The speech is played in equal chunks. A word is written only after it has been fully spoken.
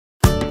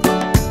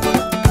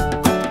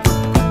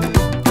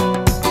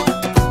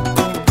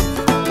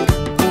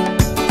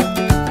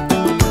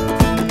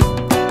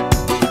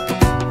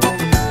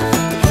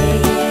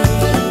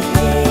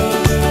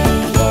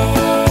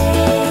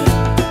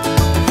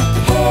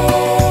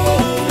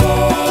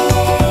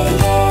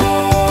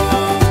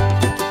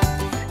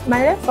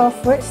for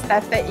food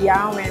started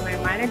young when my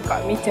mother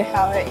got me to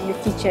help her in the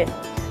kitchen.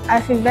 I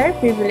feel very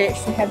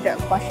privileged to have the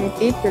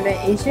opportunity to learn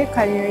Asian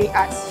Culinary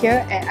Arts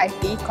here at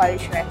ITE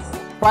College West.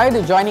 Prior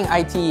to joining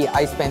ITE,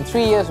 I spent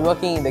 3 years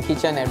working in the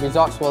kitchen at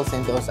Resorts World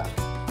Sentosa.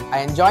 I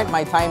enjoyed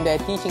my time there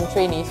teaching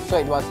trainees, so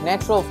it was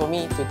natural for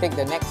me to take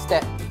the next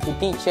step to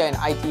teach here in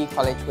ITE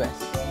College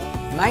West.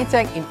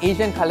 Nitec in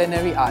Asian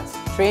Culinary Arts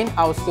train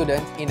our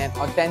students in an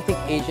authentic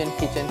Asian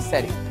kitchen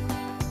setting.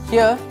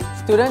 Here,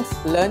 students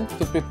learn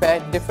to prepare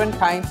different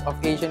kinds of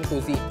Asian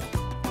cuisine.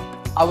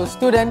 Our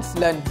students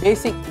learn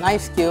basic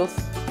knife skills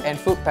and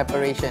food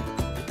preparation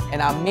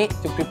and are made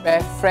to prepare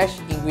fresh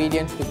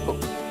ingredients to cook.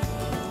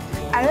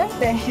 I love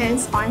the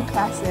hands-on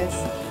classes.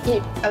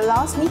 It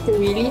allows me to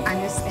really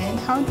understand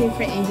how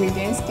different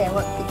ingredients can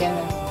work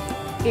together.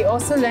 We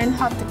also learn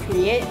how to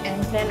create and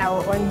plan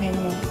our own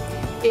menu.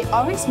 It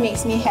always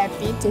makes me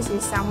happy to see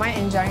someone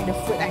enjoying the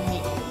food I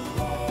make.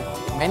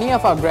 Many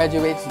of our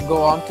graduates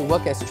go on to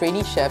work as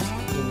trainee chefs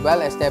in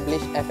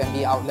well-established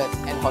F&B outlets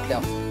and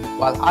hotels,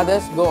 while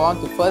others go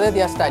on to further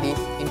their studies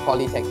in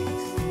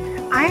polytechnics.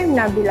 I am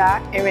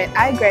Nabila, and when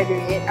I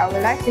graduate, I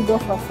would like to go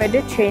for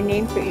further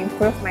training to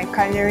improve my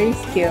culinary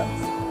skills.